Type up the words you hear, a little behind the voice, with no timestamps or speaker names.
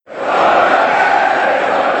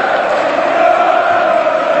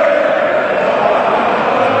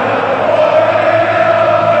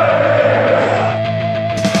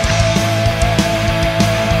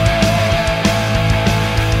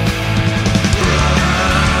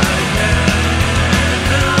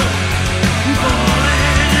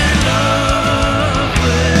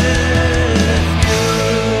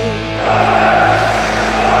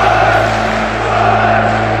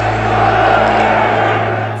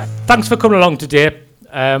thanks for coming along today.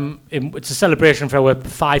 It's a celebration for our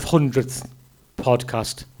 500th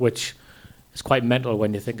podcast, which is quite mental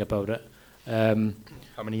when you think about it. How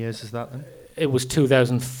many years is that then? It was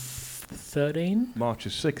 2013. March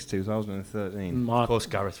 6, 2013. March. Of course,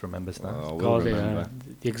 Gareth remembers that. Oh, the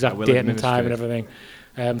exact will date and time and everything.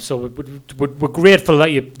 So we're grateful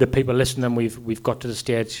that the people listening. We've got to the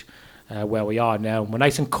stage where we are now. We're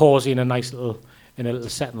nice and cosy in a little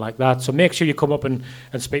setting like that. So make sure you come up and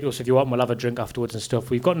speak to us if you want. We'll have a drink afterwards and stuff.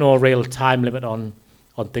 We've got no real time limit on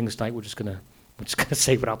things tonight. We're just gonna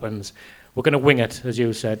see what happens. We're gonna wing it, as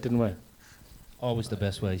you said, didn't we? Always the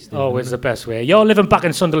best way, Steve. Always the best way. You're living back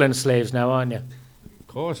in Sunderland, Slaves, now, aren't you? Of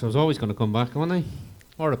course, I was always going to come back, wasn't I?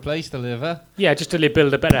 Or a place to live, eh? Yeah, just till you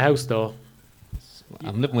build a better house, though.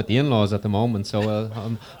 I'm living with the in-laws at the moment, so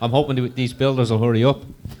I'm hoping these builders will hurry up.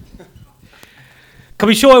 Can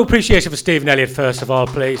we show our appreciation for Stephen Elliott first of all,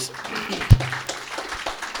 please?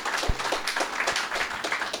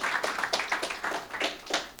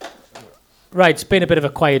 Right, it's been a bit of a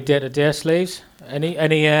quiet day today, Sleeves.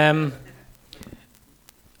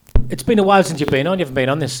 It's been a while since you've been on. You haven't been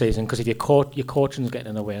on this season because of your coaching's getting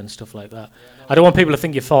in the way and stuff like that. I don't want people to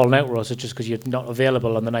think you're falling out with us just because you're not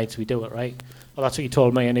available on the nights we do it, right? Well, that's what you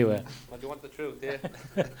told me anyway. Well, do you want the truth, yeah?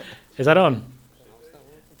 Is that on?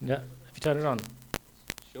 Yeah. Have you turned it on?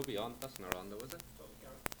 Should be on. That's not on, though, is it?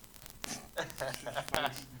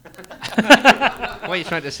 What are you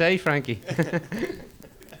trying to say, Frankie?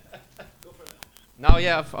 No,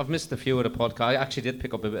 yeah, I've missed a few of the podcasts. I actually did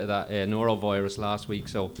pick up a bit of that norovirus last week,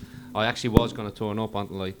 so I actually was going to turn up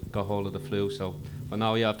until I got hold of the flu. But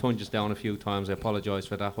now, yeah, I've turned just down a few times. I apologise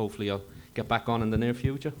for that. Hopefully, I'll get back on in the near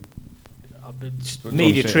future.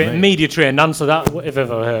 Media trained answer that if I've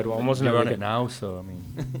ever heard one, wasn't it? You're on it now, so I mean,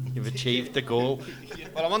 you've achieved the goal.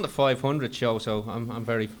 Well, I'm on the 500 show, so I'm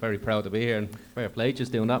very, very proud to be here, and fair play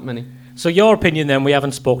just doing that many. So your opinion then, we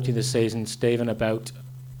haven't spoken to you this season, Stephen, about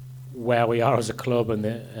where we are as a club and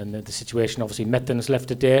the situation. Obviously, Metton's left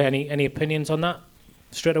today. Any opinions on that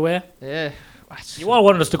straight away? Yeah. You all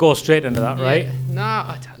wanted us to go straight into that, right?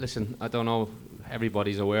 Nah, listen, I don't know.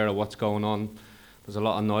 Everybody's aware of what's going on. There's a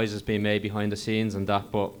lot of noises being made behind the scenes and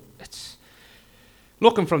that, but it's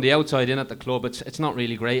looking from the outside in at the club. It's not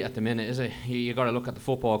really great at the minute, is it? You got to look at the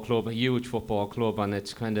football club, a huge football club, and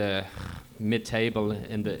it's kind of mid-table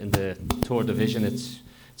in the Tour division. It's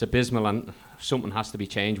abysmal, and something has to be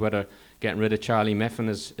changed. Whether getting rid of Charlie Meffin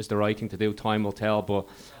is the right thing to do, time will tell. But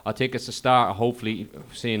I think it's the start of hopefully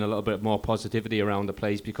seeing a little bit more positivity around the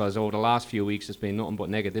place, because over the last few weeks it's been nothing but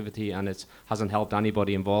negativity, and it hasn't helped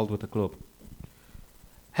anybody involved with the club.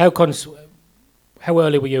 How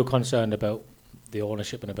early were you concerned about the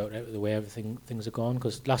ownership and about the way things are going?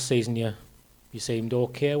 Because last season you seemed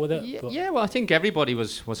okay with it. Yeah. Well, I think everybody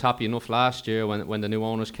was happy enough last year when the new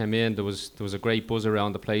owners came in. There was a great buzz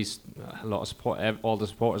around the place. A lot of support. All the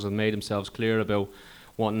supporters had made themselves clear about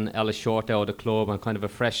wanting Ellis Short out of the club and kind of a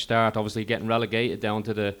fresh start. Obviously, getting relegated down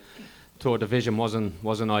to the Tour division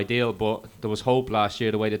wasn't ideal, but there was hope last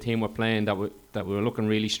year the way the team were playing that we were looking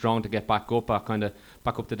really strong to get back up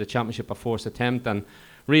to the championship at first attempt. And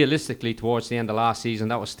realistically, towards the end of last season,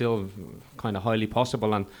 that was still kind of highly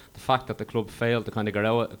possible. And the fact that the club failed to kind of get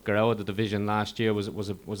out of the division last year was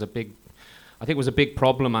a big, I think it was a big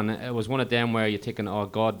problem. And it was one of them where you're thinking, oh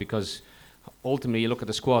God, because ultimately you look at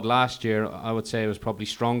the squad last year, I would say it was probably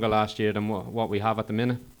stronger last year than what we have at the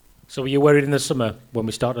minute. So were you worried in the summer when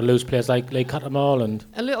we started to lose players like Lee Cattermole and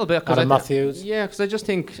a little bit, Adam Matthews? Yeah, because I just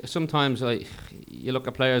think sometimes like you look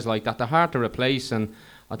at players like that, they're hard to replace, and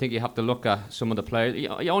I think you have to look at some of the players.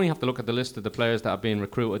 You only have to look at the list of the players that have been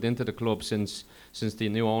recruited into the club since the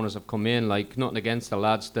new owners have come in. Like, nothing against the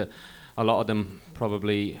lads, that a lot of them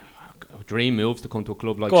probably dream moves to come to a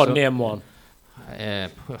club like. Go on, name one.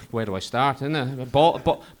 Where do I start?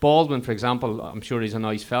 Baldwin, for example, I'm sure he's a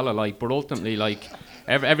nice fella, but ultimately,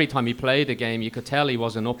 every time he played a game, you could tell he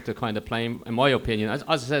wasn't up to kind of playing, in my opinion. As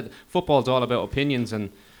I said, football's all about opinions, and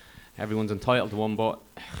everyone's entitled to one, but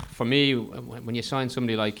for me, when you sign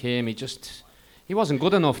somebody like him, he wasn't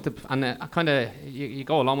good enough to, and you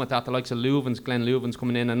go along with that. The likes of Glenn Louvens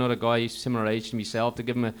coming in, another guy similar age to myself, to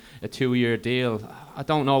give him a 2-year deal. I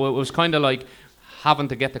don't know, it was kind of like having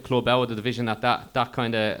to get the club out of the division at that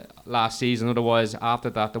kind of last season. Otherwise,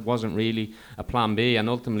 after that, there wasn't really a plan B, and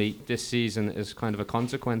ultimately this season is kind of a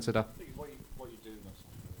consequence of that. What you do,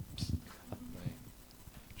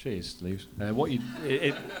 cheers, Leaves.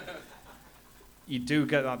 You do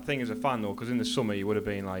get that thing as a fan though, because in the summer you would have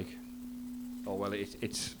been like, oh well, it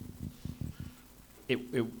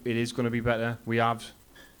is going to be better. We have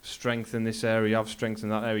strength in this area, you have strength in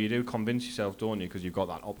that area. You do convince yourself, don't you, because you've got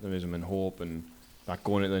that optimism and hope, and that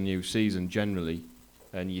going into the new season generally,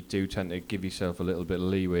 and you do tend to give yourself a little bit of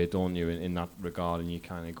leeway, don't you, in that regard, and you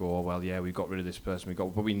kind of go, oh, well, yeah, we got rid of this person, we got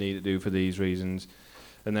what we need to do for these reasons,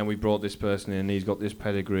 and then we brought this person in, and he's got this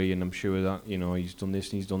pedigree, and I'm sure that, you know, he's done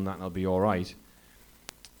this and he's done that, and I'll be all right.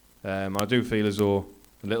 I do feel as though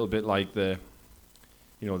a little bit like the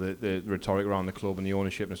rhetoric around the club and the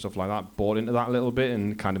ownership and stuff like that bought into that a little bit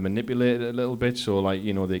and kind of manipulated it a little bit, so like,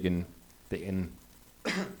 you know, they can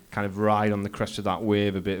kind of ride on the crest of that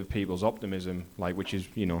wave a bit of people's optimism, like, which is,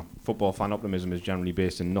 you know, football fan optimism is generally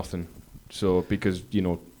based in nothing. So because, you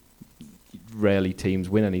know, rarely teams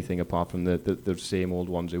win anything apart from the same old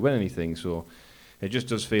ones who win anything, so it just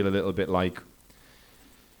does feel a little bit like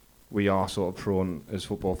we are sort of prone as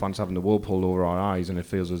football fans having the wool pulled over our eyes, and it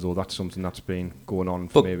feels as though that's something that's been going on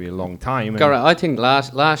for maybe a long time. Gareth, I think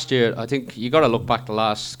last year, I think you got to look back to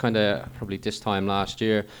last, kind of probably this time last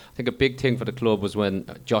year. I think a big thing for the club was when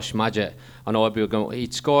Josh Madgett, I know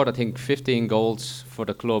he'd scored, I think, 15 goals for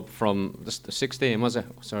the club from the 16, was it?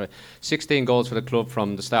 Sorry, 16 goals for the club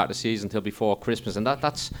from the start of the season till before Christmas, and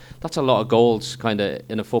that's a lot of goals kind of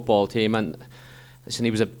in a football team. And listen,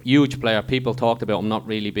 he was a huge player. People talked about him not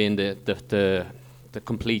really being the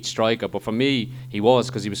complete striker, but for me, he was,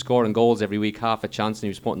 because he was scoring goals every week, half a chance, and he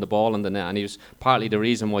was putting the ball in the net, and he was partly the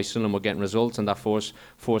reason why Sunderland were getting results in that first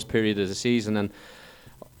period of the season. And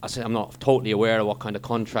I say I'm not totally aware of what kind of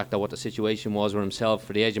contract or what the situation was with himself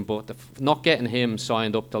for the agent, but not getting him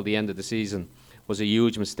signed up till the end of the season was a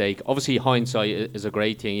huge mistake. Obviously, hindsight is a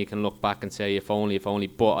great thing. You can look back and say, if only.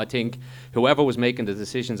 But I think whoever was making the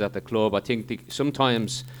decisions at the club, I think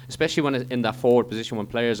sometimes, especially when in that forward position, when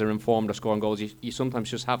players are informed or scoring goals, you sometimes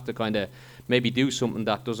just have to kind of maybe do something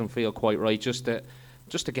that doesn't feel quite right, just to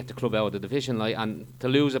get the club out of the division. And to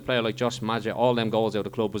lose a player like Josh Madgett, all them goals out of the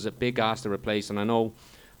club, was a big ask to replace. And I know,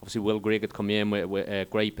 obviously, Will Grigg had come in with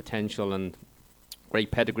great potential and great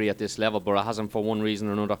pedigree at this level, but it hasn't, for one reason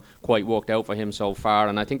or another, quite worked out for him so far.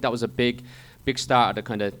 And I think that was a big start of the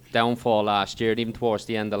kind of downfall last year, and even towards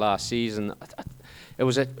the end of last season. It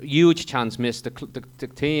was a huge chance missed. The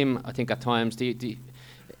team, I think at times,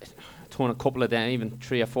 turn a couple of them, even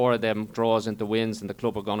 3 or 4 of them draws into wins, and the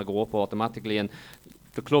club are going to go up automatically. And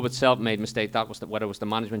the club itself made a mistake. That was whether it was the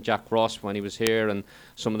management, Jack Ross, when he was here, and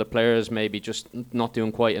some of the players maybe just not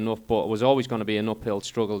doing quite enough. But it was always going to be an uphill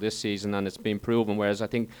struggle this season, and it's been proven. Whereas I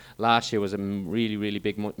think last year was a really, really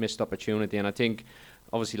big missed opportunity. And I think,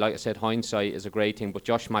 obviously, like I said, hindsight is a great thing, but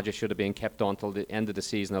Josh Madgett should have been kept on till the end of the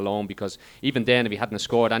season alone, because even then, if he hadn't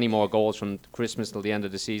scored any more goals from Christmas till the end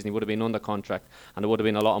of the season, he would have been under contract, and there would have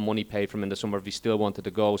been a lot of money paid from him in the summer if he still wanted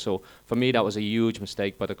to go. So for me, that was a huge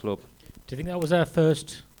mistake by the club. Do you think that was our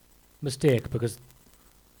first mistake? Because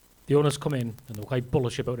the owners come in and they were quite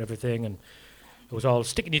bullish about everything, and it was all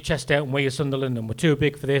sticking your chest out and we're Sunderland and we're too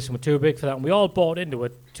big for this and we're too big for that, and we all bought into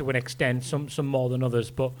it to an extent, some more than others.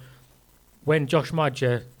 But when Josh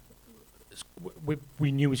Madgett,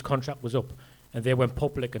 we knew his contract was up, and they went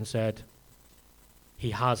public and said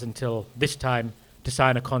he has until this time to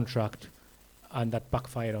sign a contract, and that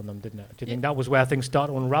backfired on them, didn't it? Do you think that was where things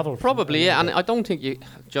started to unravel? Probably, yeah. And I don't think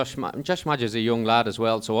Josh Madgett is a young lad as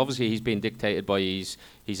well, so obviously he's been dictated by his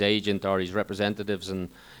agent or his representatives, and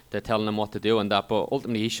they're telling him what to do and that. But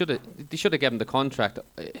ultimately, they should have given him the contract.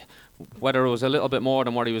 Whether it was a little bit more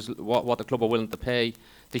than what the club were willing to pay,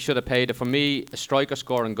 they should have paid it. For me, a striker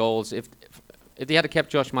scoring goals, if they had kept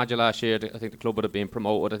Josh Madgett last year, I think the club would have been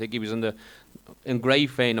promoted. I think he was in great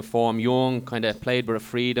vein of form, young, kind of played with a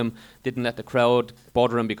freedom, didn't let the crowd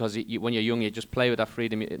bother him, because when you're young, you just play with that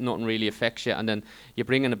freedom, nothing really affects you. And then you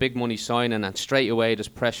bring in a big money signing, and straight away there's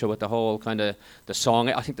pressure with the whole kind of the song.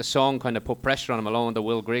 I think the song kind of put pressure on him alone, the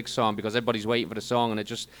Will Grigg song, because everybody's waiting for the song, and it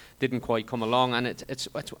just didn't quite come along. And it's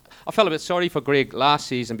I felt a bit sorry for Grigg last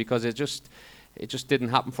season, because it just didn't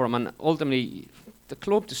happen for him, and ultimately the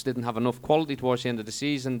club just didn't have enough quality towards the end of the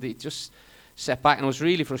season. They just set back, and it was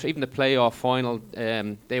really for even the playoff final.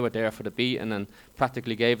 They were there for the beating and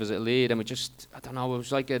practically gave us a lead, and we just, I don't know, it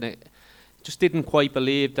was like just didn't quite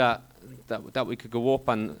believe that we could go up.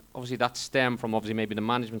 And obviously that stemmed from obviously maybe the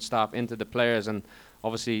management staff into the players, and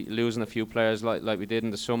obviously losing a few players like we did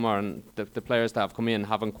in the summer, and the players that have come in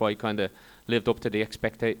haven't quite kind of lived up to the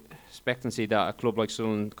expectancy that a club like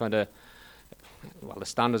Sunderland kind of, well, the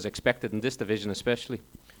standards expected in this division especially.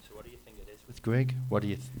 So what do you think it is with Grigg?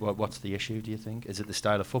 What's the issue, do you think? Is it the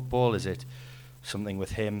style of football? Is it something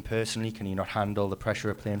with him personally? Can he not handle the pressure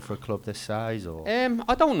of playing for a club this size? Or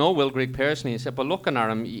I don't know Will Grigg personally, but looking at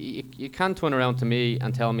him, you can't turn around to me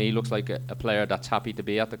and tell me he looks like a player that's happy to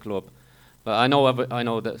be at the club. But I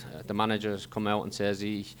know that the manager's come out and says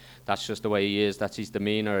that's just the way he is, that's his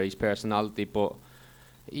demeanour, his personality, but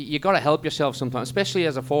you got to help yourself sometimes, especially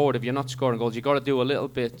as a forward. If you're not scoring goals, you got to do a little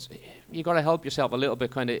bit. You got to help yourself a little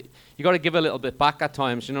bit. Kind of, you got to give a little bit back at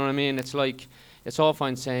times. You know what I mean? It's like it's all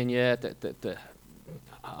fine saying, yeah,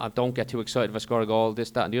 I don't get too excited if I score a goal,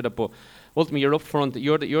 this, that, and the other. But ultimately, you're up front.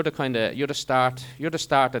 You're the start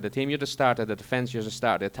of the team. You're the start of the defence. You're the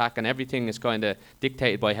start of the attack, and everything is kind of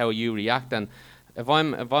dictated by how you react. And if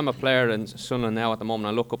I'm a player in Sunderland now at the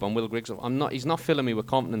moment, I look up on Will Griggs. He's not filling me with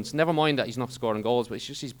confidence. Never mind that he's not scoring goals, but it's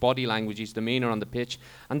just his body language, his demeanour on the pitch,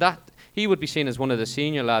 and that he would be seen as one of the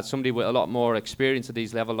senior lads, somebody with a lot more experience at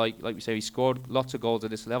these levels. Like we say, he scored lots of goals at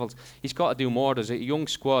this levels. He's got to do more. There's a young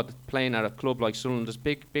squad playing at a club like Sunderland. There's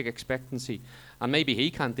big expectancy, and maybe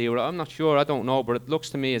he can't deal with it. I'm not sure. I don't know, but it looks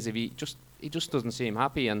to me as if he just doesn't seem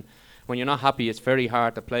happy. And when you're not happy, it's very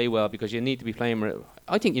hard to play well because you need to be playing.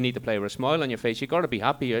 I think you need to play with a smile on your face. You got to be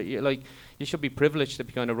happy. You should be privileged to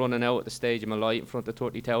be kind of running out at the Stadium of Light in front of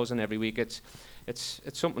 30,000 every week. It's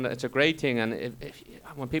something it's a great thing. And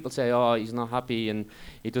when people say, "Oh, he's not happy and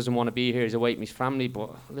he doesn't want to be here, he's away from his family," but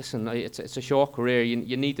listen, it's a short career.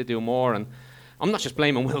 You need to do more. And I'm not just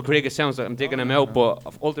blaming Will Grigg. It sounds like I'm digging him out, but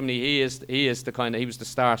ultimately he was the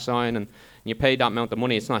star sign, and you pay that amount of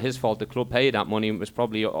money. It's not his fault. The club paid that money. It was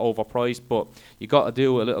probably overpriced, but you got to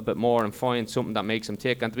do a little bit more and find something that makes him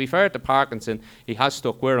tick. And to be fair to Parkinson, he has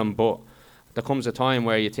stuck with him, but there comes a time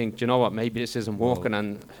where you think, do you know what, maybe this isn't working,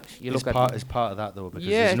 and you look at it's part of that though, because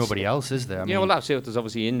there's nobody else, is there? I mean, well, that's it. There's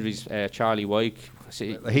obviously injuries. Charlie Wyke.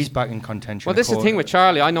 He's back in contention. Well, this is the thing with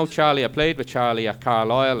Charlie. I know Charlie. I played with Charlie at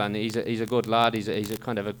Carlisle, and he's a good lad. He's a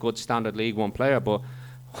kind of a good standard League One player. But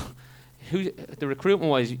the recruitment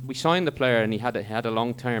wise, we signed the player, and he had a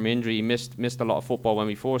long term injury. He missed a lot of football when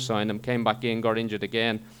we first signed him. Came back in, got injured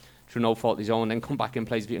again through no fault of his own, then come back and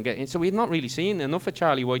plays and get in. So we've not really seen enough of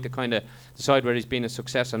Charlie Wyke to kind of decide whether he's been a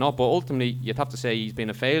success or not. But ultimately, you'd have to say he's been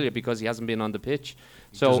a failure because he hasn't been on the pitch.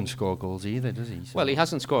 He doesn't score goals either, does he? So well, he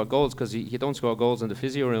hasn't scored goals because he don't score goals in the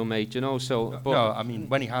physio room, mate. You know. So no, I mean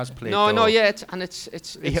when he has played.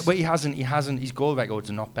 But he hasn't. His goal records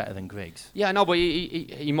are not better than Griggs. Yeah, no, but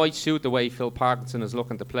he might suit the way Phil Parkinson is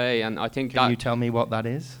looking to play, and I think. Can you tell me what that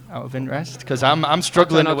is, out of interest? Because I'm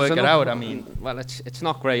struggling to work it out. I mean, well, it's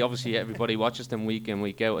not great. Obviously, everybody watches them week in,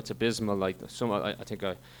 week out. It's abysmal. Like some of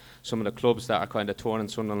the clubs that are kind of turning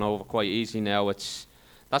Sunderland over quite easy now.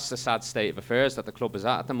 That's the sad state of affairs that the club is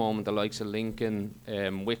at the moment. The likes of Lincoln,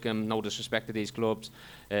 Wickham, no disrespect to these clubs,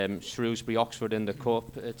 Shrewsbury, Oxford in the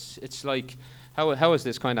cup. It's like, how is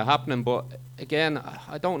this kind of happening? But again,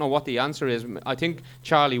 I don't know what the answer is. I think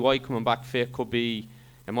Charlie Wyke coming back fit could be,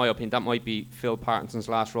 in my opinion, that might be Phil Parkinson's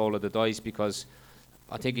last roll of the dice, because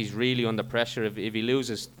I think he's really under pressure. If he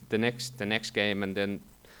loses the next game, and then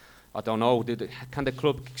I don't know, can the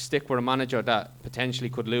club stick with a manager that potentially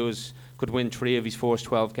could win 3 of his first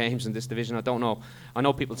 12 games in this division? I don't know. I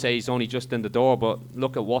know people say he's only just in the door, but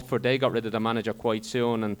look at Watford. They got rid of the manager quite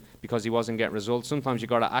soon, and because he wasn't getting results. Sometimes you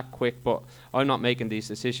got to act quick, but I'm not making these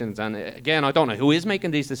decisions. And again, I don't know who is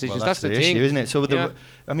making these decisions. Well, that's the thing, issue, isn't it? So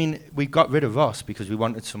I mean, we got rid of Ross because we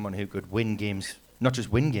wanted someone who could win games, not just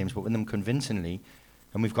win games, but win them convincingly.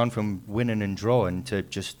 And we've gone from winning and drawing to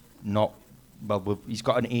just not. Well, he's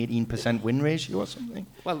got an 18% win ratio or something.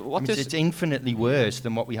 Well, it's infinitely worse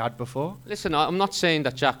than what we had before. Listen, I'm not saying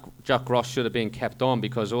that Jack Ross should have been kept on,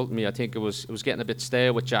 because ultimately I think it was getting a bit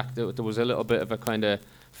stale with Jack. There was a little bit of a kind of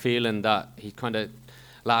feeling that he kind of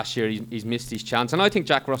last year he's missed his chance. And I think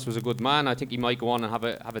Jack Ross was a good man. I think he might go on and have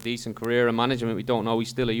a decent career in management. We don't know. He's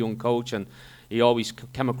still a young coach, and he always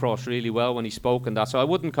came across really well when he spoke and that. So I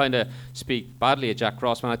wouldn't kind of speak badly of Jack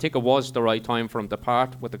Ross, man. I think it was the right time for him to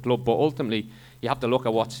part with the club. But ultimately, you have to look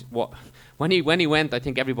at what when he went. I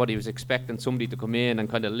think everybody was expecting somebody to come in and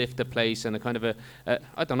kind of lift the place, and a kind of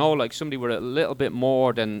I don't know, like somebody with a little bit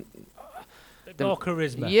more than. More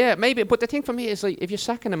charisma. Yeah, maybe. But the thing for me is, like, if you're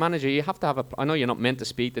sacking a manager, you have to have I know you're not meant to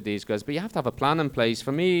speak to these guys, but you have to have a plan in place.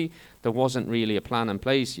 For me, there wasn't really a plan in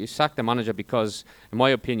place. You sacked the manager because, in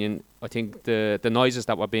my opinion, I think the noises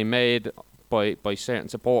that were being made by certain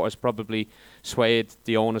supporters probably swayed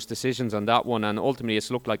the owner's decisions on that one, and ultimately it's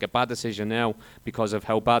looked like a bad decision now because of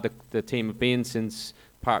how bad the team have been since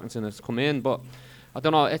Parkinson has come in. But I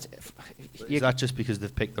don't know. Is that just because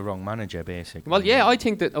they've picked the wrong manager, basically? Well, yeah, I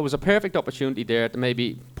think that it was a perfect opportunity there to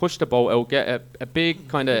maybe push the boat out, get a big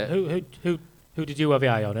kind of. Who did you have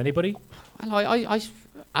your eye on? Anybody? Well, I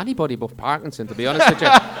anybody but Parkinson, to be honest with you.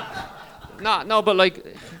 No, but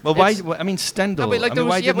like. Well, why? I mean, Stendhal. No, like,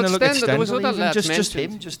 why didn't they look at Stendhal? There was other lads just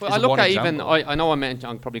him. Just I look at even. I know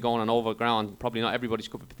I'm probably going on overground. Probably not everybody's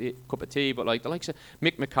cup of tea, but like the likes of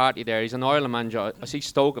Mick McCarthy there. He's an Ireland manager. I see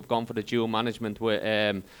Stoke have gone for the dual management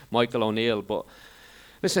with Michael O'Neill, but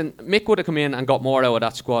Listen, Mick would have come in and got more out of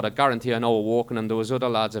that squad. I guarantee. I know Walken and there was other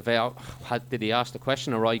lads available. Did he ask the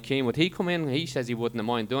question of Roy Keane? Would he come in? He says he wouldn't have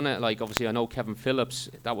mind doing it. Like, obviously, I know Kevin Phillips.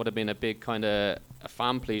 That would have been a big kind of a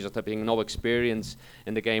fan pleaser, to being no experience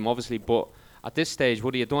in the game, obviously. But at this stage,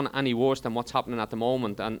 would he have done any worse than what's happening at the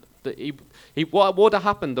moment? And what would have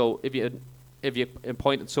happened though if you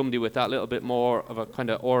appointed somebody with that little bit more of a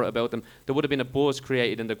kind of aura about them? There would have been a buzz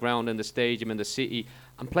created in the ground, in the stadium, in the city.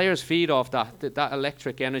 And players feed off that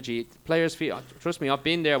electric energy. Players feed. Trust me, I've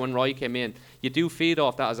been there when Roy came in. You do feed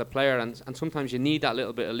off that as a player, and sometimes you need that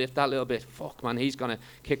little bit of lift, that little bit. Fuck, man, he's gonna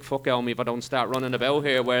kick fuck out of me if I don't start running about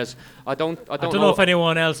here. Whereas I don't know if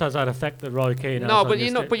anyone else has that effect that Roy Keane has. No, but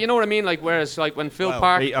you know what I mean. Like, whereas like when Phil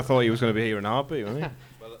Park, I thought he was going to be here in a heartbeat, wasn't he?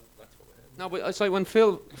 No, but it's like when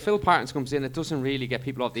Phil Parkins comes in, it doesn't really get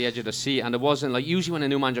people off the edge of the seat. And it wasn't like, usually when a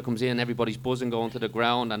new manager comes in, everybody's buzzing going to the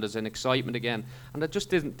ground and there's an excitement again. And it just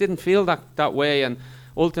didn't feel that way. And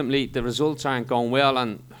ultimately, the results aren't going well.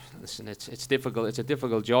 And listen, it's difficult. It's a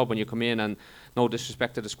difficult job when you come in, and no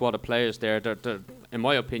disrespect to the squad of players there. They're in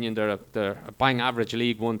my opinion, they're a bang average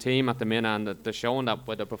League One team at the minute, and they're showing that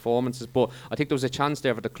by their performances. But I think there was a chance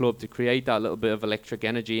there for the club to create that little bit of electric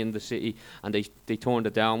energy in the city, and they turned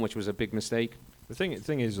it down, which was a big mistake. The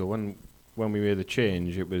thing is though, when we made the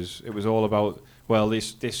change, it was all about, well,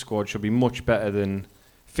 this squad should be much better than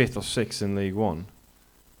 5th or 6th in League One,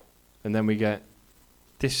 and then we get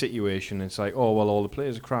this situation. It's like, oh well, all the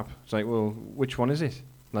players are crap. It's like, well, which one is it?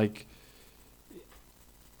 Like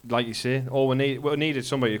you say, we needed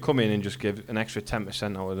somebody to come in and just give an extra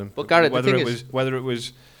 10% out of them. But Garrett, whether it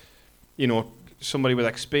was, you know, somebody with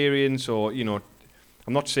experience, or, you know,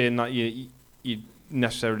 I'm not saying that you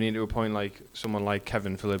necessarily need to appoint like someone like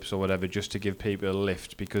Kevin Phillips or whatever just to give people a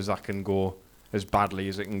lift, because that can go as badly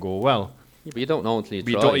as it can go well. Yeah, but you don't know until you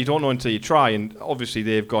try. You don't know until you try, and obviously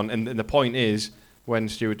they've gone. And the point is, when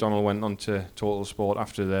Stuart Donald went on to Total Sport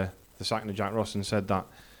after the sacking of Jack Ross and said that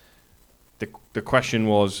the question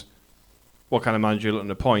was, what kind of manager you're looking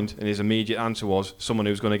to appoint, and his immediate answer was someone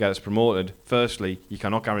who's going to get us promoted. Firstly, you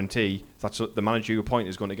cannot guarantee that the manager you appoint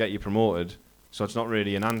is going to get you promoted, so it's not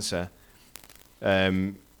really an answer.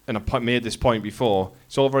 And I made this point before.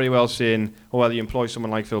 It's all very well saying, oh well, you employ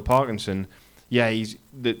someone like Phil Parkinson. Yeah,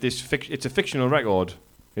 it's a fictional record.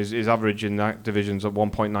 His average in that division's at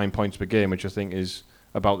 1.9 points per game, which I think is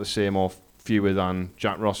about the same or fewer than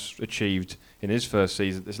Jack Ross achieved in his first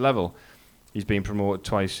season at this level. He's been promoted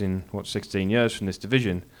twice in 16 years from this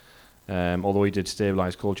division, although he did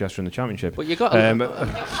stabilise Colchester in the Championship. But you got.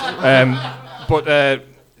 But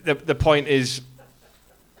the point is,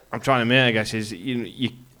 I'm trying to make, I guess, is you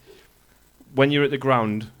when you're at the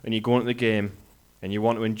ground and you go into the game and you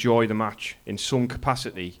want to enjoy the match in some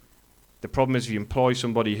capacity. The problem is if you employ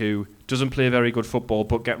somebody who doesn't play very good football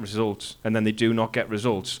but get results, and then they do not get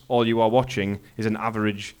results, all you are watching is an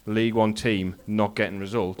average League One team not getting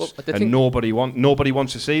results, and nobody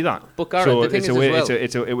wants to see that. But Garrett, so the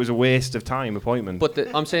thing it was a waste of time appointment. But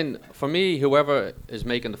I'm saying, for me, whoever is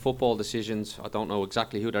making the football decisions, I don't know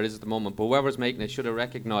exactly who that is at the moment, but whoever's making it should have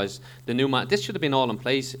recognised the new man. This should have been all in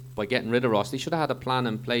place by getting rid of Ross. They should have had a plan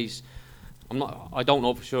in place. I don't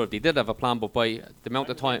know for sure if they did have a plan, but by the amount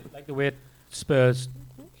of time, like the way Spurs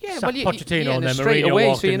sacked Pochettino and then straight Mourinho away,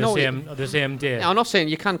 walked so you in know the same day. I'm not saying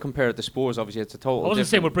you can't compare it to Spurs. Obviously, it's a total. I wasn't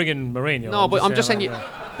saying we're bringing Mourinho. No, but I'm just saying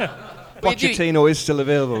Pochettino is still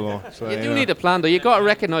available though. So you do need a plan though. You've got to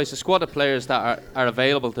recognise the squad of players that are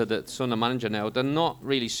available to the Sunderland manager now. They're not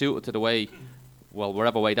really suited to the way, well,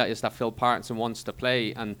 wherever way that is that Phil Parkinson wants to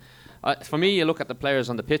play. And for me, you look at the players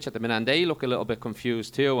on the pitch at the minute, and they look a little bit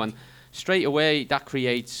confused too. And straight away, that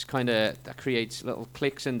creates little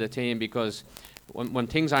cliques in the team, because when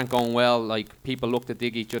things aren't going well, like, people look to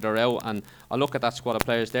dig each other out. And I look at that squad of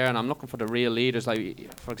players there, and I'm looking for the real leaders.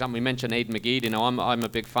 Like, for example, we mentioned Aidan McGeady. Now, I'm a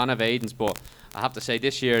big fan of Aidan's, but I have to say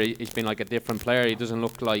this year he's been like a different player. He doesn't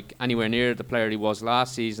look like anywhere near the player he was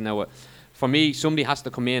last season. Now, for me, somebody has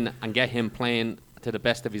to come in and get him playing to the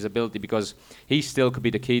best of his ability, because he still could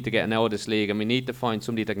be the key to getting out of this league, and we need to find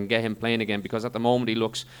somebody that can get him playing again, because at the moment he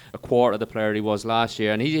looks a quarter of the player he was last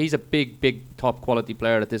year, and he's a big top quality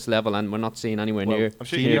player at this level, and we're not seeing anywhere near.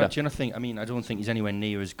 Do you not think? I mean, I don't think he's anywhere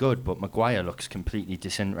near as good, but Maguire looks completely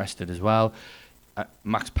disinterested as well.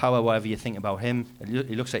 Max Power, whatever you think about him,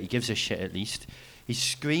 he looks like he gives a shit. At least he's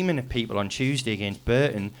screaming at people on Tuesday against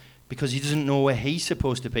Burton because he doesn't know where he's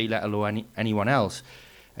supposed to be, let alone anyone else.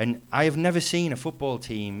 And I have never seen a football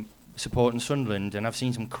team supporting Sunderland, and I've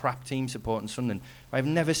seen some crap teams supporting Sunderland. I've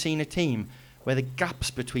never seen a team where the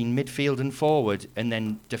gaps between midfield and forward and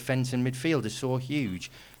then defence and midfield is so huge.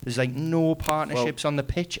 There's like no partnerships on the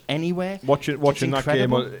pitch anywhere. Watching that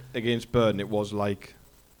game against Burton, it was like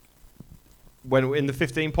when in the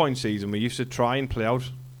 15-point season, we used to try and play out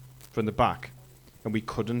from the back, and we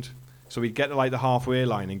couldn't. So we'd get to like the halfway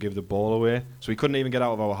line and give the ball away. So we couldn't even get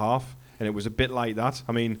out of our half, and it was a bit like that.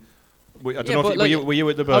 I mean, I don't know if were you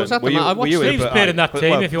at the Burn? Steve's played in that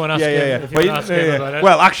team. If you want to ask him, ask him about it.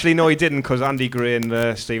 Well, actually, no, he didn't, because Andy Gray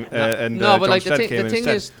and Steve and John Stead came in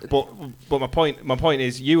instead. But my point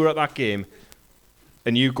is, you were at that game,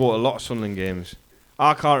 and you go to a lot of Sunderland games.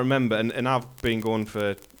 I can't remember, and I've been going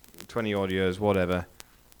for 20 odd years, whatever.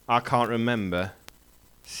 I can't remember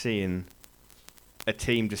seeing a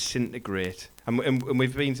team disintegrate, and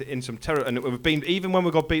we've been in some terror, and we've been, even when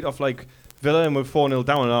we got beat off like Villa and we're 4-0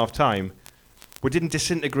 down at half time, we didn't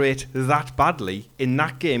disintegrate that badly in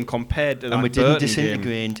that game compared to that Burton game. And we didn't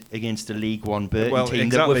disintegrate against the League One Burton team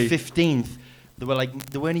that were 15th.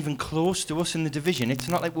 They weren't even close to us in the division. It's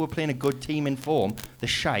not like we were playing a good team in form. They're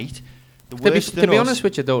shite. To be honest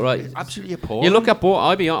with you, though, right? Absolutely appalling. You look at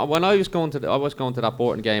Bolton. When I was going to that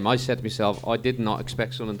Bolton game, I said to myself, I did not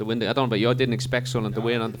expect Sunderland to win. I don't know about you. I didn't expect Sunderland to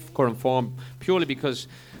win on the current form, purely because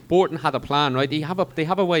Bolton had a plan, right? They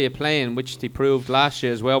have a way of playing, which they proved last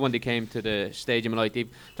year as well when they came to the stadium. Like they're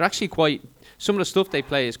actually quite. Some of the stuff they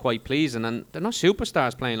play is quite pleasing, and they're not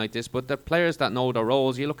superstars playing like this, but they're players that know their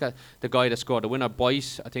roles. You look at the guy that scored the winner,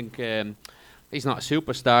 Boyce. I think he's not a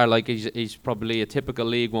superstar. Like he's probably a typical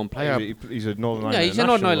League One player. He's a Northern Ireland. Yeah, he's a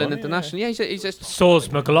Northern Ireland international. Yeah, he's a.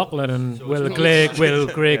 So's McLaughlin and Will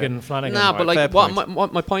Grigg and Flanagan. Nah, but like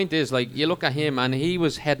what my point is, like you look at him and he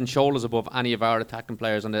was head and shoulders above any of our attacking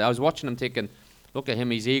players. And I was watching him thinking, look at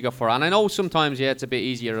him, he's eager for it. And I know sometimes, it's a bit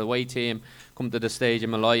easier away team. Come to the stage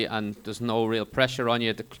in Malloy and there's no real pressure on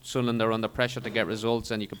you. The Sunderland are under pressure to get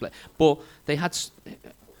results and you can play. But they had.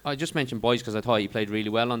 I just mentioned Boyce because I thought he played really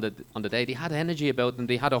well on the day. They had energy about them.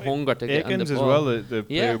 They had a hunger to get on the ball. Akins as well, the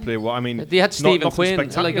player who played well. I mean, they had Stephen Quinn,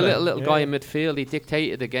 like a little guy in midfield. He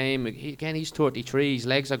dictated the game. He's 33. His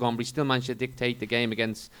legs are gone, but he still managed to dictate the game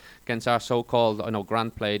against our so-called. I know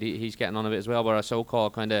Grant played. He's getting on a bit as well, but our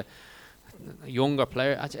so-called kind of younger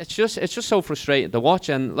player. It's just so frustrating to watch.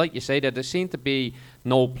 And like you say, there seemed to be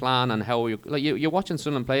no plan on how you're watching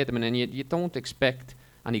Sunderland play at them, and you don't expect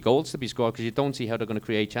any goals to be scored because you don't see how they're going to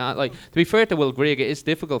create chance. Like, to be fair to Will Grigg, it is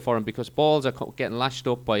difficult for him because balls are getting lashed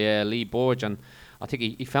up by Lee Borge, and I think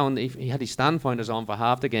he had his stand finders on for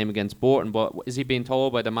half the game against Bolton. But is he being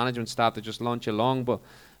told by the management staff to just launch along? But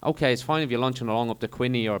okay, it's fine if you're launching along up to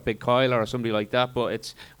Quinney or Big Kyler or somebody like that. But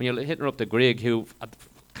it's when you're hitting up to Grigg, who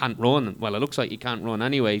can't run. Well, it looks like he can't run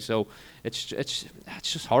anyway. So it's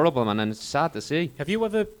just horrible, man, and it's sad to see. Have you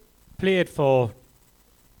ever played for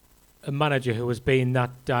a manager who has been that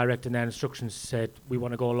direct in their instructions said we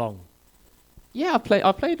want to go along? Yeah,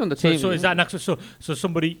 I played on the team. So is that an actual, so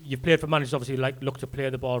somebody you've played for managers obviously like look to play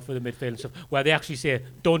the ball for the midfield and stuff where they actually say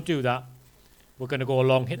don't do that. We're going to go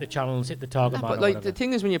along, hit the channels, hit the target man. But like the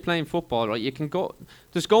thing is, when you're playing football, right, you can go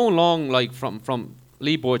just going along like from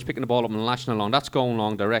Lee Borge picking the ball up and lashing along. That's going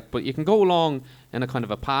along direct, but you can go along in a kind of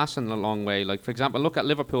a passing along way. Like for example, look at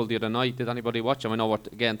Liverpool the other night. Did anybody watch them? I know we're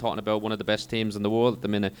again talking about one of the best teams in the world at the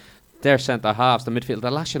minute. Their centre halves, the midfield, they're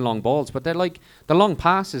lashing long balls, but they're like the long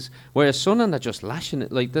passes. Whereas Sunderland are just lashing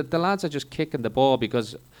it. Like the lads are just kicking the ball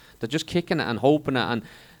because they're just kicking it and hoping it, and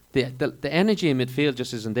the energy in midfield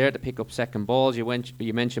just isn't there to pick up second balls. You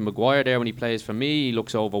mentioned Maguire there when he plays for me. He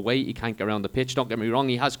looks overweight. He can't get around the pitch. Don't get me wrong.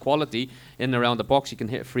 He has quality in and around the box. He can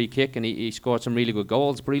hit a free kick and he scored some really good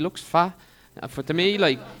goals. But he looks fat. To me,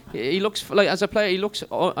 like he looks like as a player, he looks.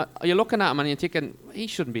 You're looking at him and you're thinking he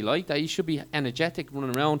shouldn't be like that. He should be energetic,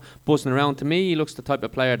 running around, buzzing around. To me, he looks the type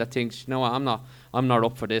of player that thinks, you know what, I'm not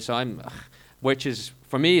up for this. Which is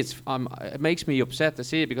for me, it makes me upset to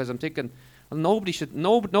see it because I'm thinking.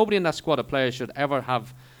 Nobody in that squad of players should ever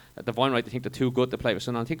have the divine right to think they're too good to play with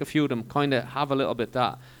Sunderland. I think a few of them kind of have a little bit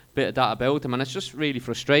of that about them, and it's just really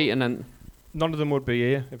frustrating. And none of them would be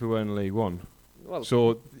here if we were in League One. Well,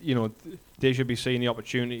 so they should be seeing the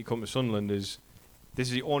opportunity to come to Sunderland. This is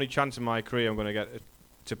the only chance in my career I'm going to get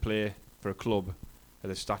to play for a club at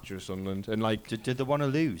the stature of Sunderland. And like, did they want to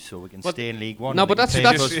lose so we can stay in League One? No, but that's they're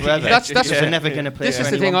never going to play. This is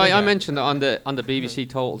the thing. I mentioned on the BBC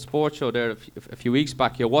Total Sports show there a few weeks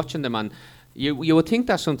back. You're watching them, and you would think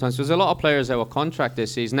that sometimes there's a lot of players out of contract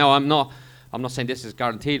this season. Now I'm not saying this is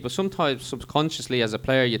guaranteed, but sometimes subconsciously as a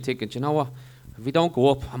player you're thinking, do you know what? If we don't go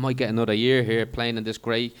up, I might get another year here playing in this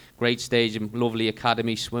great stadium, lovely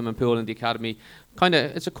academy, swimming pool in the academy. Kind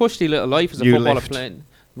of, it's a cushy little life as a footballer playing.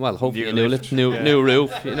 Well, hopefully a new lift, new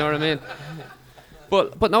roof. You know what I mean?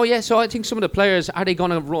 But no, yeah. So I think some of the players are they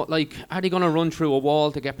gonna run through a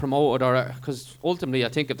wall to get promoted, or because ultimately I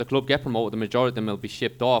think if the club get promoted, the majority of them will be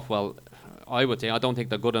shipped off. Well, I would think I don't think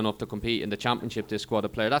they're good enough to compete in the Championship. This squad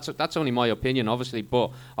of players. That's only my opinion, obviously.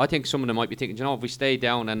 But I think some of them might be thinking, if we stay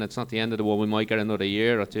down and it's not the end of the world, we might get another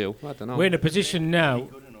year or two. I don't know. We're in a position now.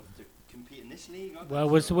 Well,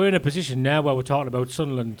 we're in a position now where we're talking about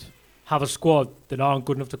Sunderland have a squad that aren't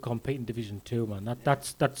good enough to compete in Division 2, man.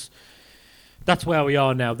 That's where we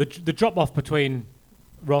are now. The drop off between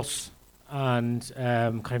Ross and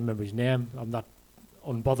can't remember his name. I'm not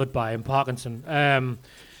unbothered by him. Parkinson.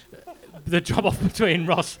 The drop off between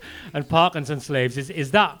Ross and Parkinson slaves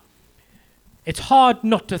is that it's hard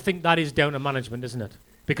not to think that is down to management, isn't it?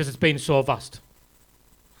 Because it's been so vast.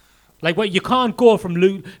 Like, well, you can't go from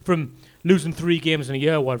losing 3 games in a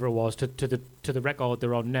year, whatever it was, to the record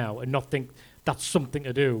they're on now, and not think that's something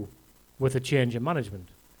to do with a change in management.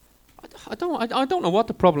 I don't know what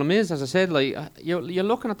the problem is. As I said, like you're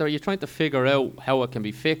looking at there, you're trying to figure out how it can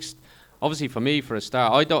be fixed. Obviously, for me, for a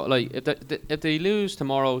start, I don't like if they lose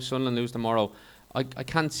tomorrow, Sunderland lose tomorrow. I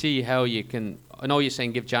can't see how you can. I know you're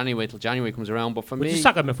saying give January till January comes around, but for me, would you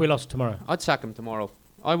sack him if we lost tomorrow? I'd sack him tomorrow.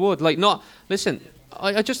 I would. Like, not listen.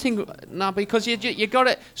 I just think because you got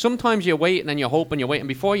it. Sometimes you're waiting and you're hoping, you're waiting.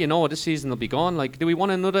 Before you know it, this season will be gone. Like, do we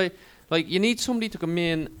want another? Like, you need somebody to come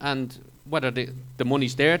in, and whether the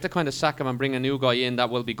money's there to kind of sack him and bring a new guy in that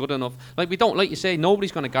will be good enough. Like, we don't, like you say,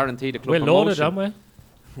 nobody's going to guarantee the club We're promotion. loaded, aren't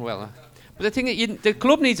we? Well, but the thing is, the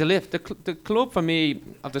club needs a lift. The club, for me,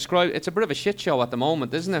 I've described, it's a bit of a shit show at the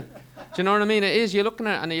moment, isn't it? Do you know what I mean? It is. You're looking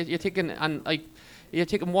at it and you're thinking, and like, you're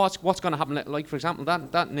thinking what's going to happen. Like, for example,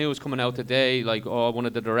 that news coming out today, like, one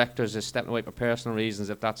of the directors is stepping away for personal reasons.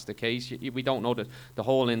 If that's the case, we don't know the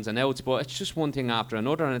whole ins and outs, but it's just one thing after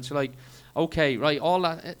another, and it's like, okay, right,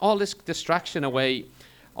 all this distraction away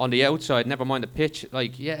on the outside, never mind the pitch.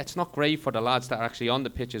 Like, yeah, it's not great for the lads that are actually on the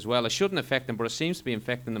pitch as well. It shouldn't affect them, but it seems to be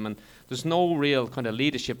affecting them, and there's no real kind of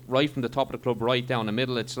leadership right from the top of the club right down the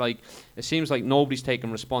middle. It's like, it seems like nobody's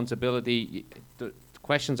taking responsibility. The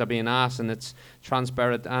questions are being asked, and it's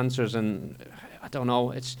transparent answers, and I don't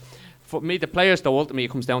know. It's, for me, the players, though, ultimately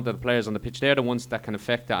it comes down to the players on the pitch. They're the ones that can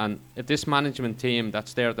affect it, and if this management team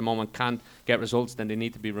that's there at the moment can't get results, then they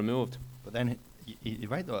need to be removed. But then you're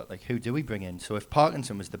right though. Like, who do we bring in? So if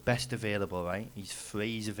Parkinson was the best available, right? He's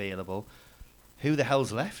free, he's available. Who the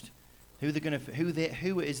hell's left? Who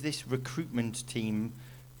is this recruitment team,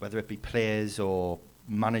 whether it be players or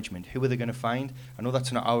management? Who are they going to find? I know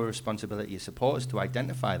that's not our responsibility as supporters to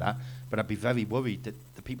identify that, but I'd be very worried that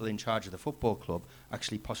the people in charge of the football club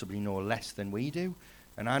actually possibly know less than we do.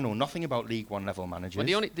 And I know nothing about League One level managers. Well,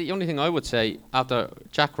 the only thing I would say after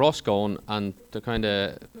Jack Ross going and the kind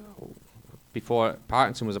of before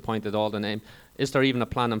Parkinson was appointed, all the name, is there even a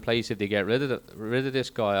plan in place if they get rid of this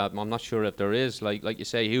guy? I'm not sure if there is. Like you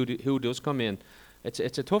say, who does come in? It's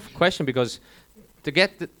a tough question, because to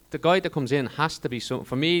get the guy that comes in has to be some.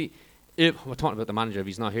 For me, if we're talking about the manager, if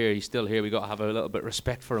he's not here, he's still here. We got to have a little bit of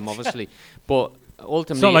respect for him, obviously. But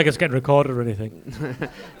ultimately, it's not like it's getting recorded or anything.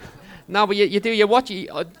 No, but you do. You're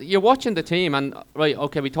watching the team, and right.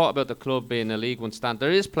 Okay, we talked about the club being a League One stand.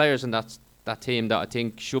 There is players in that team that I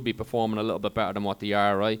think should be performing a little bit better than what they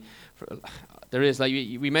are. Right. There is, like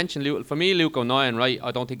we mentioned, Luke O'Nien, right?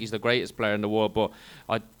 I don't think he's the greatest player in the world, but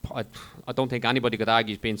I don't think anybody could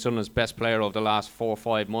argue he's been Sunderland's best player over the last 4 or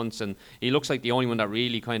 5 months, and he looks like the only one that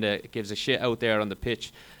really kind of gives a shit out there on the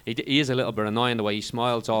pitch. He is a little bit annoying the way he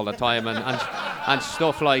smiles all the time and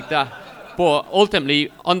stuff like that. But ultimately,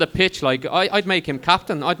 on the pitch, like I'd make him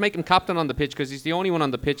captain. I'd make him captain on the pitch, because he's the only one on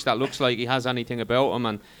the pitch that looks like he has anything about him.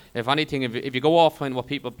 And if anything, if you go off on what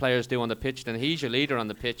players do on the pitch, then he's your leader on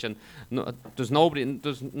the pitch. And there's no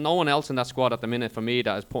one else in that squad at the minute for me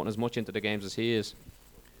that is putting as much into the games as he is.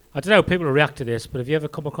 I don't know how people react to this, but have you ever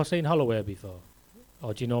come across Ian Holloway before?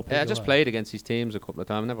 Or do you know people? Yeah, I just played against his teams a couple of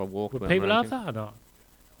times. I never walked with him. Would people have that or not?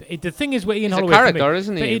 The thing is with Ian He's Holloway, a character,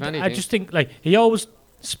 isn't he? I just think, like, he always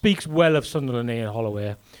speaks well of Sunderland, Ian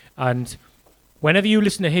Holloway, and whenever you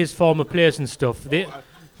listen to his former players and stuff,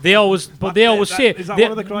 they always say. Is that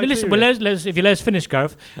one of the criteria? Listen, well, if you let us finish,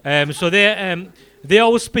 Gareth. So they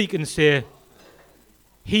always speak and say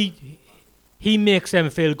he makes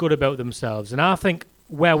them feel good about themselves, and I think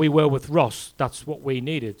where we were with Ross, that's what we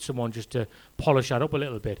needed, someone just to polish that up a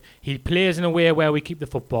little bit. He plays in a way where we keep the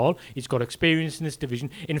football. He's got experience in this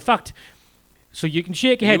division. In fact, so you can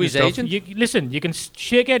shake your head and stuff. You can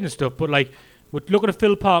shake your head and stuff, but like, look at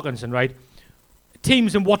Phil Parkinson, right?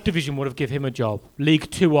 Teams in what division would have given him a job?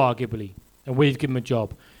 League 2, arguably, and we've given him a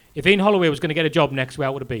job. If Ian Holloway was going to get a job next,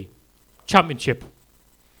 where would it be? Championship,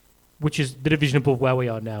 which is the division above where we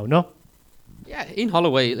are now, no? Yeah, Ian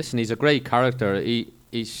Holloway, listen, he's a great character.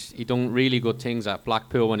 he done really good things at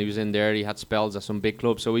Blackpool when he was in there. He had spells at some big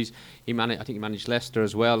clubs. So I think he managed Leicester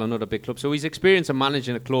as well, another big club. So he's experienced of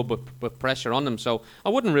managing a club with pressure on him. So I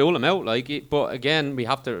wouldn't rule him out. But again,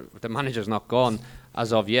 the manager's not gone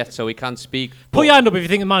as of yet, so we can't speak. Put your hand up if you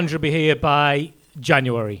think the manager will be here by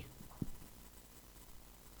January.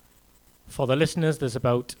 For the listeners, there's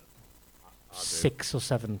about 6 or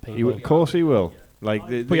 7 people. Of course he will. Like,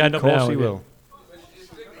 Put your hand of up course now, he yeah. will.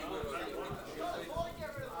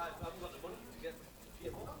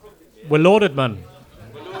 We're loaded, man.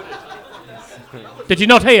 Did you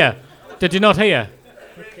not hear? Did you not hear?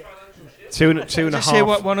 Two and a Just say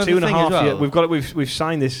half. one other 2.5 thing as well. years. We've got it. We've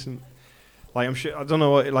signed this. Like, I'm sure. I don't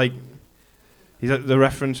know what. Like, he's at the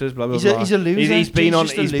references. Blah blah blah. He's a loser. He's been on.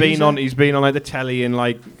 He's just a He's been on. loser. He's been on like the telly and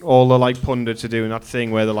like all the like pundits are doing that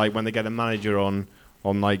thing where they're like when they get a manager on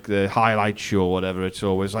like the highlight show or whatever. It's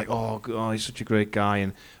always like, oh, he's such a great guy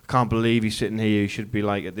and I can't believe he's sitting here. He should be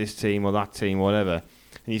like at this team or that team, whatever.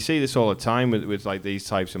 And you see this all the time with like these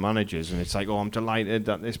types of managers, and it's like, oh, I'm delighted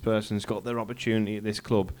that this person's got their opportunity at this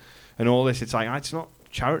club, and all this. It's like, it's not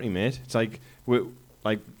charity, mate. It's like where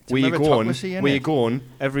you going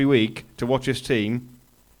every week to watch this team,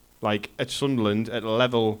 like at Sunderland at a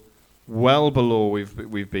level well below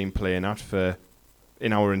we've been playing at for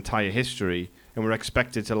in our entire history, and we're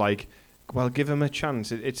expected to like, well, give him a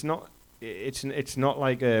chance. It's not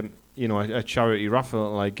like a charity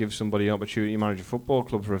raffle, like give somebody an opportunity to manage a football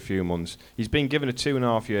club for a few months. He's been given a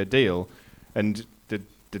 2.5-year deal, and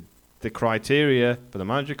the criteria for the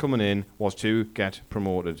manager coming in was to get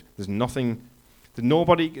promoted. There's nothing,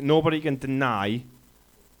 nobody can deny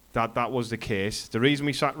that was the case. The reason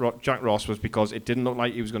we sacked Jack Ross was because it didn't look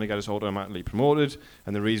like he was going to get us automatically promoted,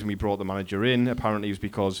 and the reason we brought the manager in apparently was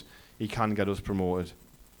because he can get us promoted.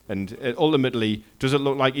 And ultimately, does it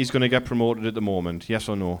look like he's going to get promoted at the moment? Yes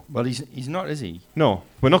or no? Well, he's not, is he? No,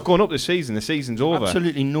 we're not going up this season. The season's over.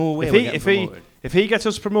 Absolutely no way. If he gets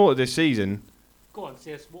us promoted this season, Go on,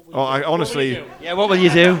 sis. What will I honestly, What will you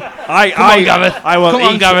do? I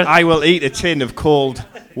will eat a tin of cold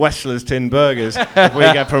Westlers tin burgers if we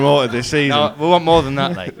get promoted this season. No, we want more than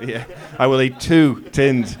that, like. Yeah, I will eat 2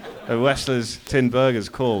 tins of Westlers tin burgers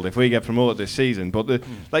cold if we get promoted this season. But it's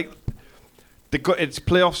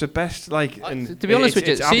playoffs at best. Like, and to be honest with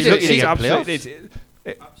you,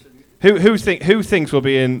 who thinks we'll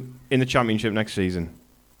be in the championship next season?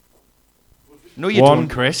 No, you don't,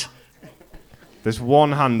 Chris. There's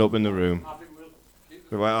one hand up in the room.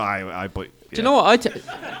 Well, do you know what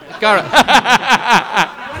Garrett?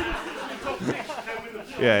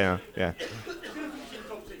 Yeah.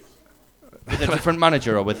 With a different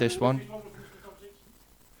manager or with this one?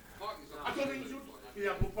 I don't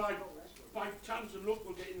think by chance and luck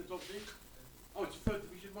we'll get in the top 6. Oh, it's third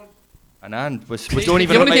division one. And we don't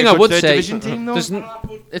even the only thing I would say, division team, though.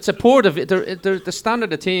 It's a poor the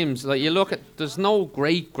standard of teams. Like, you look at, there's no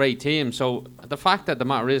great team. So the fact that the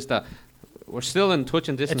matter is that we're still in touch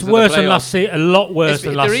and distance. It's worse than last season. A lot worse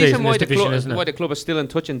than last season. The reason why this division, isn't it? why the club is still in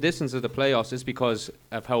touch and distance of the playoffs is because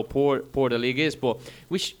of how poor the league is. But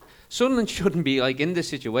Sunderland shouldn't be like in this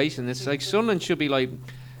situation. It's like Sunderland should be like.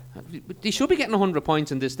 They should be getting 100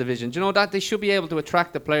 points in this division. Do you know that? They should be able to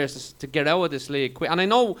attract the players to get out of this league quick. And I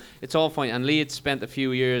know it's all fine. And Leeds spent a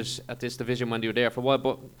few years at this division when they were there for a while.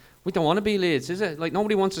 But we don't want to be Leeds, is it? Like,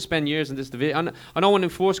 nobody wants to spend years in this division. And I know when we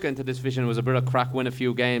first got into this division, it was a bit of crack, win a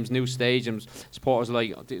few games, new stadiums. Supporters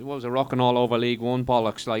like, what was it, rocking all over League One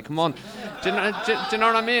bollocks? Like, come on. Do you know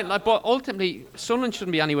what I mean? Like, but ultimately, Sunderland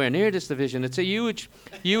shouldn't be anywhere near this division. It's a huge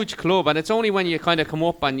club, and it's only when you kind of come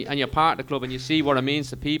up and you're part of the club and you see what it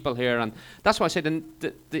means to people here. And that's why I said,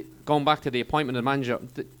 going back to the appointment of the manager,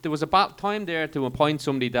 there was about time there to appoint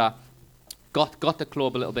somebody that got the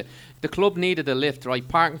club a little bit. The club needed a lift, right?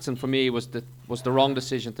 Parkinson for me was the wrong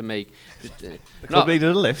decision to make. The club needed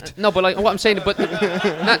a lift. No, but like what I'm saying,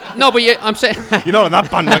 I'm saying you're not on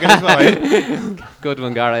that bandwagon as well, eh? Good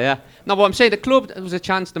one, Gara. Yeah. No, but I'm saying the club, there was a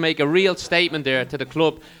chance to make a real statement there to the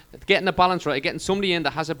club, getting the balance right, getting somebody in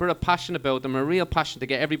that has a bit of passion about them, a real passion to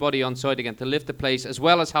get everybody on side again, to lift the place, as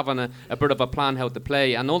well as having a bit of a plan how to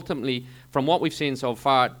play. And ultimately, from what we've seen so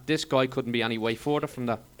far, this guy couldn't be any way further from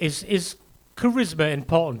that. Is charisma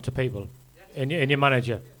important to people in your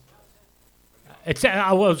manager?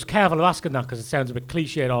 I was careful of asking that because it sounds a bit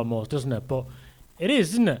cliched almost, doesn't it? But it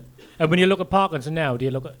is, isn't it? And when you look at Parkinson now, you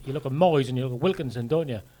look at Moyes and you look at Wilkinson, don't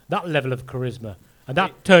you? That level of charisma, and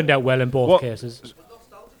that turned out well in both cases.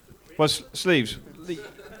 Well, Sleeves,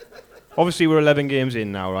 obviously we're 11 games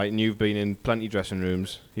in now, right? And you've been in plenty of dressing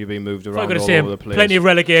rooms. You've been moved around all over the place. Plenty of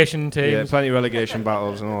relegation teams. Yeah, plenty of relegation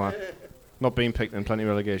battles and all that. Not being picked in plenty of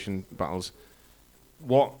relegation battles.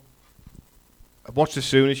 What what's the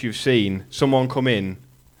soonest you've seen someone come in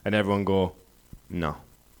and everyone go, no?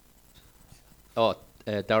 Oh,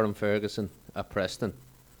 Darren Ferguson at Preston.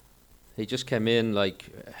 He just came in like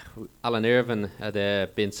Alan Irvine had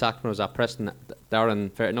been sacked when I was at Preston.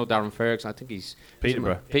 Darren Ferguson. I think he's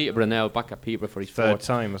Peterborough now, back at Peterborough for his third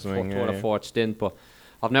time or something. Fourth stint. But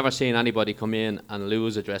I've never seen anybody come in and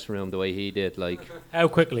lose a dressing room the way he did. Like How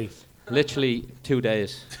quickly? literally 2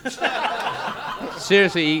 days.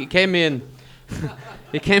 Seriously, he came in.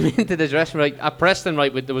 He came into the dressing room at Preston.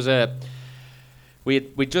 Right, there was a.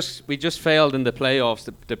 We just failed in the playoffs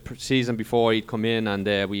the season before he'd come in,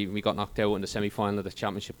 and we got knocked out in the semi-final of the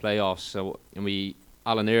championship playoffs. So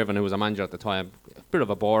Alan Irvine, who was a manager at the time, a bit of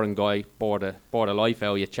a boring guy, bored the life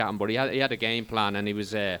out of you chatting, but he had a game plan, and he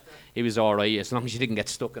was all right as long as you didn't get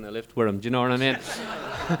stuck in a lift with him. Do you know what I mean?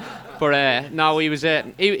 But no, he was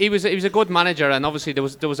a good manager, and obviously there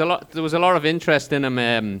was a lot of interest in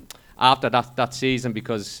him after that season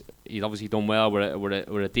because he'd obviously done well.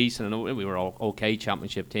 We're a decent, and we were an okay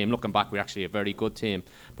championship team. Looking back, we're actually a very good team.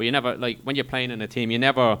 But you never, like, when you're playing in a team,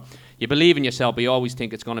 you believe in yourself, but you always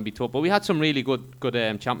think it's going to be tough. But we had some really good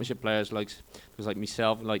championship players, like there was like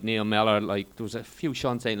myself, like Neil Mellor, like there was a few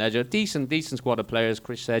Sean St. Ledger, decent squad of players.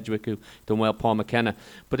 Chris Sedgwick, who done well, Paul McKenna.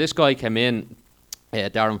 But this guy came in,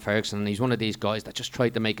 Darren Ferguson, and he's one of these guys that just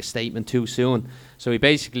tried to make a statement too soon. So he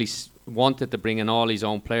basically wanted to bring in all his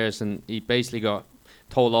own players, and he basically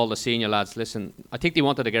told all the senior lads, listen, I think they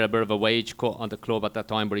wanted to get a bit of a wage cut on the club at that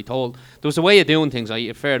time, but there was a way of doing things.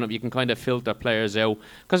 Fair enough, you can kind of filter players out,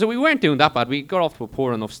 because we weren't doing that bad. We got off to a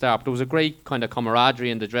poor enough start, but there was a great kind of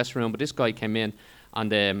camaraderie in the dressing room. But this guy came in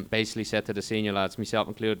and basically said to the senior lads, myself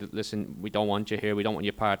included, listen, we don't want you here, we don't want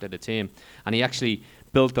you part of the team. And he actually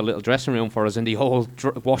built a little dressing room for us in the old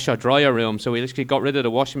washer dryer room. So he actually got rid of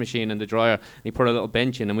the washing machine and the dryer, and he put a little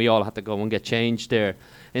bench in, and we all had to go and get changed there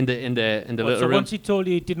in the little so room. Once he told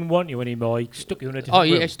you he didn't want you anymore, he stuck you in a different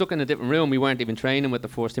room? Oh, yeah, stuck in a different room. We weren't even training with the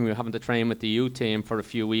first team. We were having to train with the youth team for a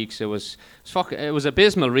few weeks. It was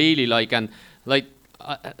abysmal, really.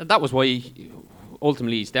 That was why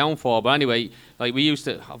ultimately his downfall. But anyway, like, we used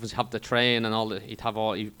to obviously have to train and all. He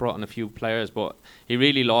brought in a few players, but he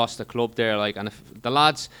really lost the club there. Like, and if the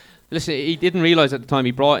lads. Listen, he didn't realise at the time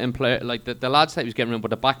he brought in the lads that he was getting in, but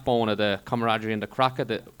the backbone of the camaraderie and the crack of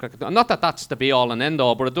the. Not that that's the be all and end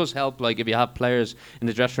all, but it does help. Like, if you have players in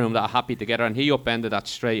the dressing room that are happy together, and he upended that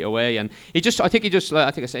straight away. And I think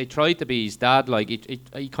he tried to be his dad. Like,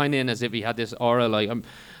 he kind of in as if he had this aura, like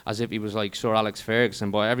as if he was like Sir Alex Ferguson.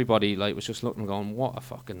 But everybody was just looking, going, "What a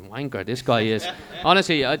fucking wanker this guy is."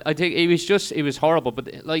 Honestly, I think he was horrible.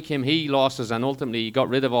 But like him, he lost us, and ultimately he got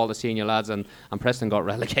rid of all the senior lads, and Preston got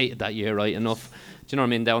relegated that year, right enough. Do you know what I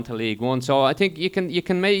mean? Down to League One. So I think you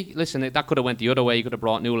can make. Listen, that could have went the other way. You could have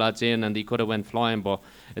brought new lads in, and he could have went flying, but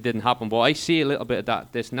it didn't happen. But I see a little bit of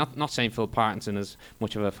that. This not saying Phil Parkinson is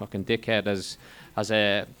much of a fucking dickhead as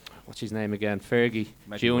a. What's his name again? Fergie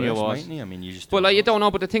Junior was. I mean, you just. But you don't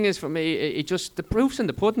know. But the thing is, for me, it just the proof's in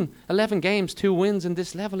the pudding. 11 games, 2 wins in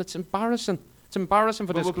this level. It's embarrassing. It's embarrassing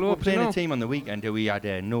for this club. We're playing a team on the weekend who we had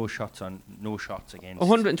no shots against.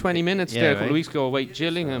 120 minutes there a couple of weeks ago. Wait,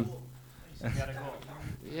 Gillingham.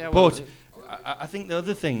 Yeah, but I think the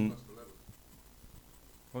other thing.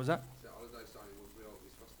 What was that?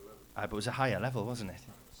 But it was a higher level, wasn't it?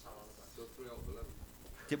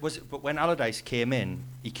 But when Allardyce came in,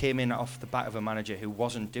 he came in off the back of a manager who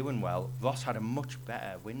wasn't doing well. Ross had a much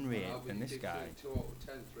better win rate than this guy. 2 out of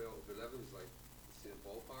 10, 3 out of 11 is like the same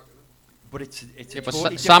ballpark, isn't it? But it's yeah, a but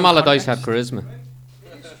totally Sam different Allardyce had context. charisma.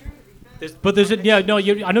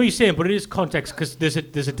 I know you're saying, but it is context, because there's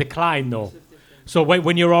a decline though. So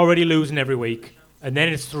when you're already losing every week, and then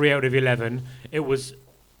it's 3 out of 11, it was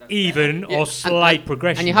even or slight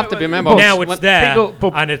progression. And you have to remember, now it's there,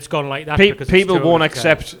 and it's gone like that. People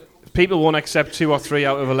won't accept 2 or 3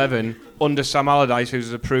 out of 11 under Sam Allardyce,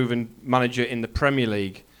 who's a proven manager in the Premier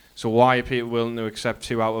League. So why are people willing to accept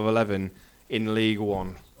 2 out of 11 in League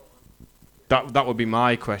One? That would be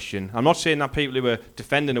my question. I'm not saying that people who are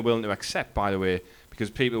defending are willing to accept, by the way, because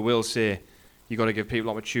people will say you've got to give people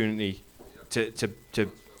opportunity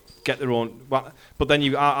to get their own. Well, but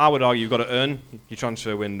then I would argue you've got to earn your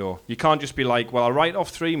transfer window. You can't just be like, well, I'll write off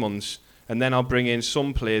 3 months and then I'll bring in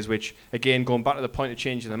some players, which, again, going back to the point of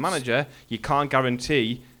changing the manager, you can't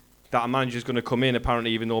guarantee that a manager's going to come in,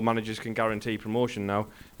 apparently, even though managers can guarantee promotion now.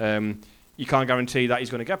 You can't guarantee that he's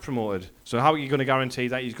going to get promoted. So how are you going to guarantee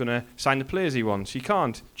that he's going to sign the players he wants? You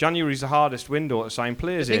can't. January's the hardest window to sign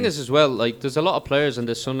players in. The thing is as well, like, there's a lot of players in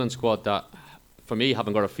this Sunderland squad that, for me,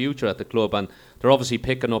 haven't got a future at the club, and they're obviously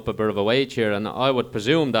picking up a bit of a wage here, and I would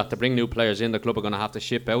presume that to bring new players in, the club are going to have to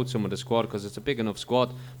ship out some of the squad because it's a big enough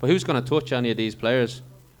squad. But who's going to touch any of these players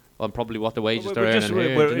on probably what the wages they're earning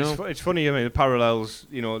here? Do you know? It's funny, I mean, the parallels,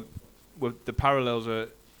 you know, the parallels are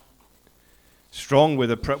strong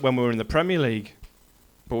with when we were in the Premier League.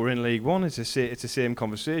 But we're in League One. It's the same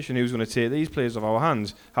conversation. Who's going to take these players off our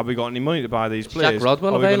hands? Have we got any money to buy these players? Jack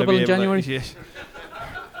Rodwell available in January? Yes.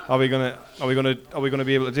 Are we going to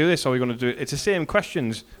be able to do this? Are we going to do it? It's the same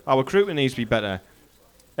questions. Our recruitment needs to be better.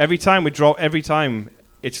 Every time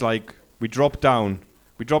it's like we drop down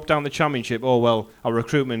the Championship. Oh well, our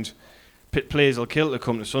recruitment players will kill to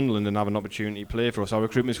come to Sunderland and have an opportunity to play for us. Our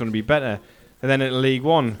recruitment's going to be better. And then at League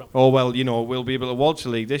One, oh well, you know, we'll be able to waltz the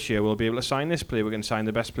league this year. We'll be able to sign this player. We're going to sign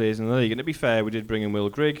the best players in the league. And to be fair, we did bring in Will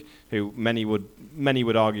Grigg, who many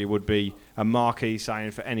would argue would be a marquee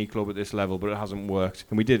signing for any club at this level, but it hasn't worked.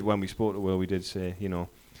 And we did, when we spoke to Will, we did say, you know,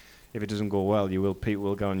 if it doesn't go well, people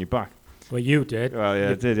will go on your back. Well, you did. Well,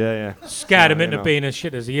 yeah, I did, yeah. Scared him into being as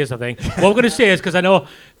shit as he is, I think. What we're going to say is, because I know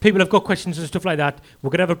people have got questions and stuff like that,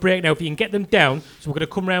 we're going to have a break now. If you can get them down, so we're going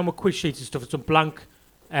to come around with quiz sheets and stuff, and some blank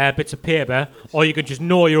bits of paper, or you can just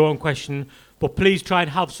know your own question. But please try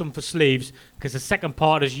and have some for sleeves, because the second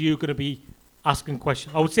part is you going to be asking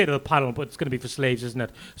questions. I would say to the panel, but it's going to be for sleeves, isn't it?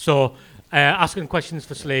 So asking questions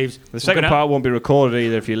for sleeves. The second part won't be recorded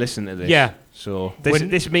either if you listen to this. Yeah. So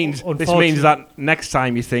this means that next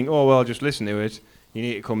time you think, oh well, just listen to it, you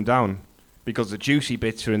need to come down. Because the juicy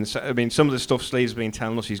bits are in the... I mean, some of the stuff Sleeves has been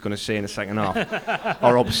telling us he's going to say in the second half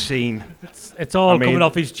are obscene. It's all coming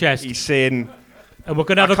off his chest. He's saying... And we're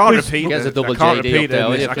going to have a quiz. I can't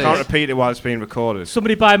repeat it while it's being recorded.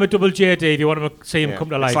 Somebody buy him a double JD if you want to see him come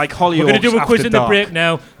to life. It's like Hollyoaks. We're going to do a quiz in the break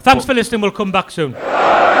now. Thanks for listening. We'll come back soon.